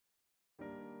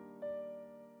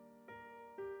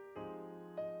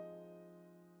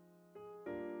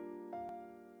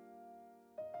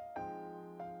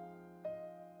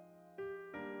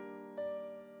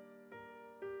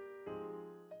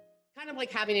kind of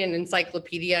like having an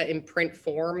encyclopedia in print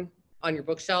form on your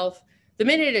bookshelf. The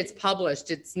minute it's published,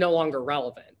 it's no longer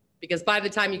relevant because by the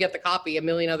time you get the copy, a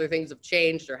million other things have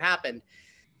changed or happened.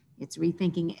 It's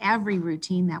rethinking every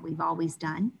routine that we've always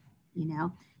done.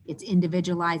 It's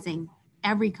individualizing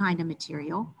every kind of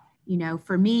material.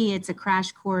 For me, it's a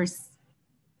crash course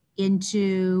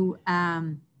into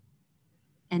an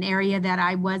area that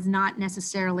I was not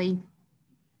necessarily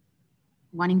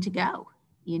wanting to go,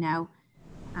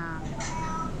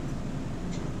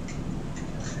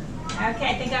 Okay,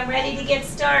 I think I'm ready to get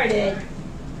started.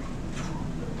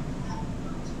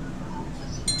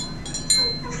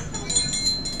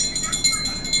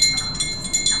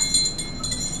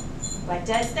 What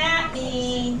does that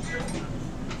mean?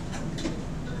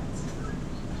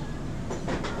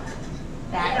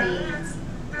 That means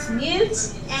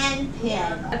mute and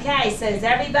pin. Okay, so is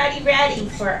everybody ready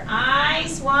for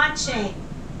eyes watching?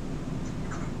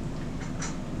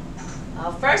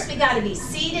 Well, first we got to be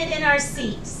seated in our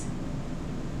seats.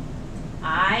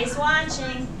 Eyes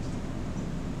watching.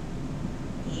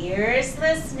 Ears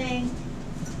listening.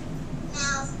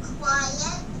 Mouth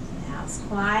quiet. Mouth's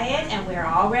quiet, and we're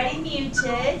already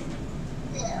muted.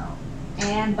 Still.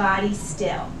 And body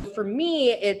still. For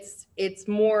me, it's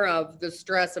more of the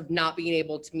stress of not being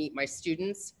able to meet my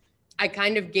students. I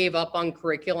kind of gave up on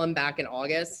curriculum back in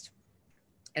August,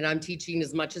 and I'm teaching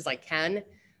as much as I can,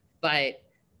 but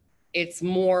it's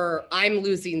more, I'm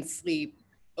losing sleep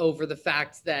over the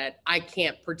fact that I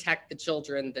can't protect the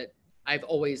children that I've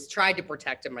always tried to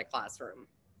protect in my classroom.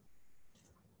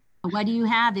 What do you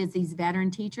have is these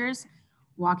veteran teachers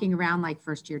walking around like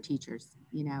first-year teachers,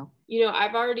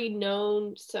 I've already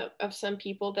known some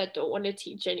people that don't want to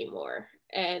teach anymore.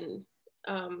 And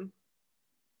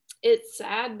it's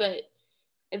sad, but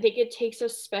I think it takes a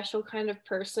special kind of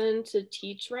person to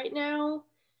teach right now.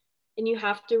 And you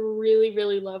have to really,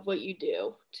 really love what you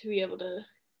do to be able to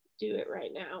do it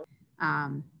right now.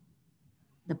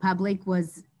 The public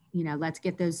was, let's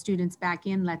get those students back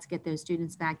in,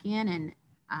 and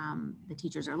the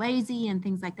teachers are lazy and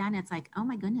things like that. And it's like, oh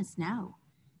my goodness, no,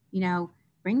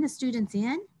 bring the students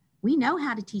in. We know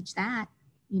how to teach that,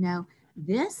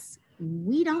 this,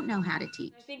 we don't know how to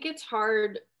teach. I think it's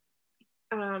hard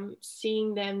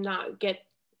seeing them not get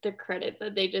the credit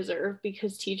that they deserve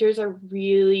because teachers are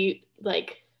really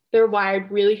they're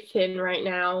wired really thin right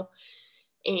now.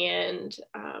 And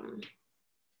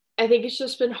I think it's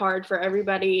just been hard for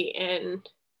everybody. And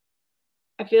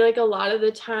I feel like a lot of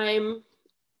the time,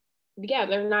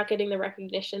 they're not getting the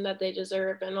recognition that they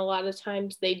deserve. And a lot of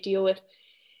times they deal with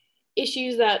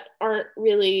issues that aren't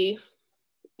really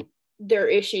their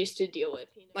issues to deal with.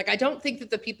 I don't think that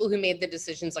the people who made the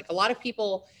decisions, a lot of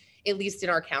people, at least in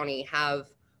our county, have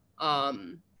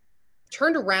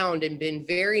turned around and been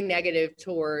very negative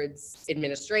towards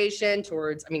administration,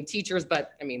 towards, teachers,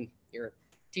 but your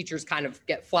teachers kind of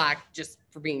get flack just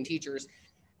for being teachers.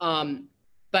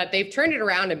 But they've turned it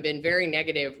around and been very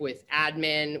negative with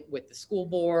admin, with the school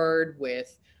board,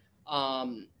 with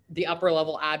the upper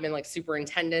level admin, like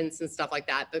superintendents and stuff like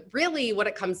that. But really what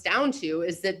it comes down to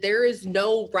is that there is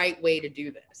no right way to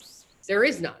do this. There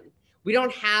is none. We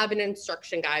don't have an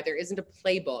instruction guide. There isn't a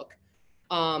playbook.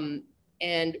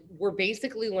 And we're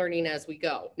basically learning as we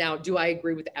go. Now, do I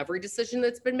agree with every decision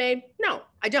that's been made? No,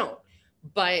 I don't.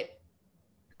 But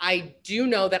I do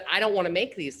know that I don't want to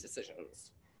make these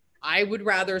decisions. I would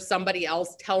rather somebody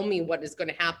else tell me what is going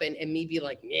to happen and me be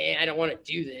like, yeah, I don't want to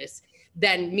do this,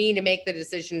 than me to make the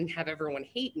decision and have everyone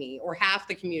hate me, or half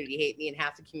the community hate me and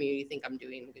half the community think I'm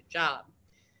doing a good job.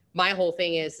 My whole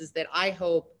thing is that I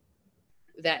hope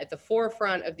that at the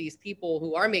forefront of these people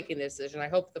who are making the decision, I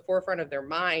hope the forefront of their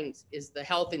minds is the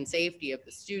health and safety of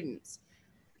the students,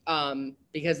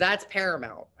 because that's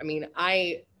paramount.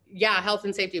 Health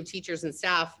and safety of teachers and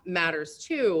staff matters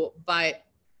too, but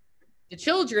the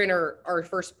children are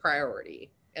first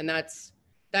priority. And that's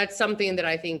something that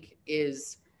I think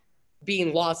is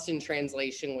being lost in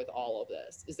translation with all of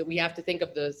this, is that we have to think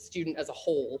of the student as a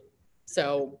whole.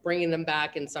 So bringing them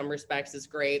back in some respects is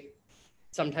great.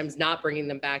 Sometimes not bringing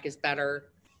them back is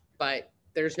better, but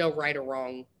there's no right or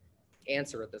wrong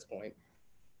answer at this point.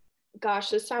 Gosh,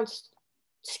 this sounds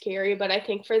scary, but I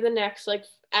think for the next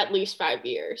at least 5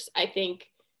 years, I think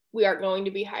we are going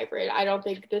to be hybrid. I don't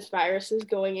think this virus is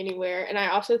going anywhere. And I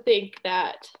also think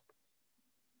that,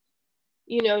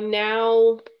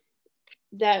 now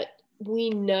that we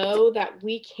know that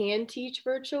we can teach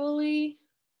virtually,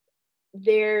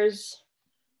 there's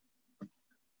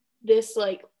this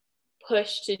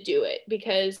push to do it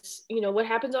because, what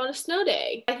happens on a snow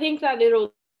day? I think that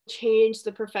it'll change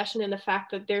the profession in the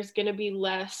fact that there's going to be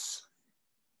less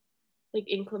like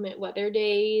inclement weather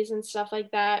days and stuff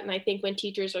like that. And I think when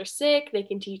teachers are sick, they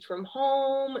can teach from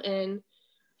home. And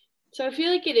so I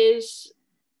feel like it is,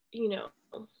 you know,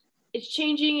 it's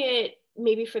changing it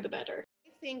maybe for the better.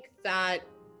 I think that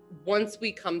once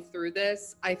we come through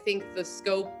this, I think the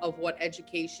scope of what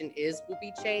education is will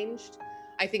be changed.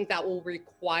 I think that will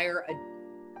require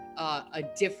a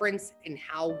difference in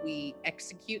how we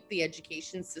execute the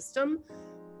education system.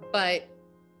 But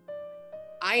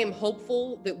I am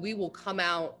hopeful that we will come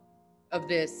out of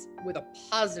this with a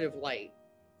positive light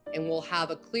and we'll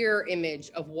have a clear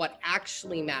image of what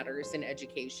actually matters in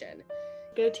education.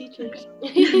 Go teachers.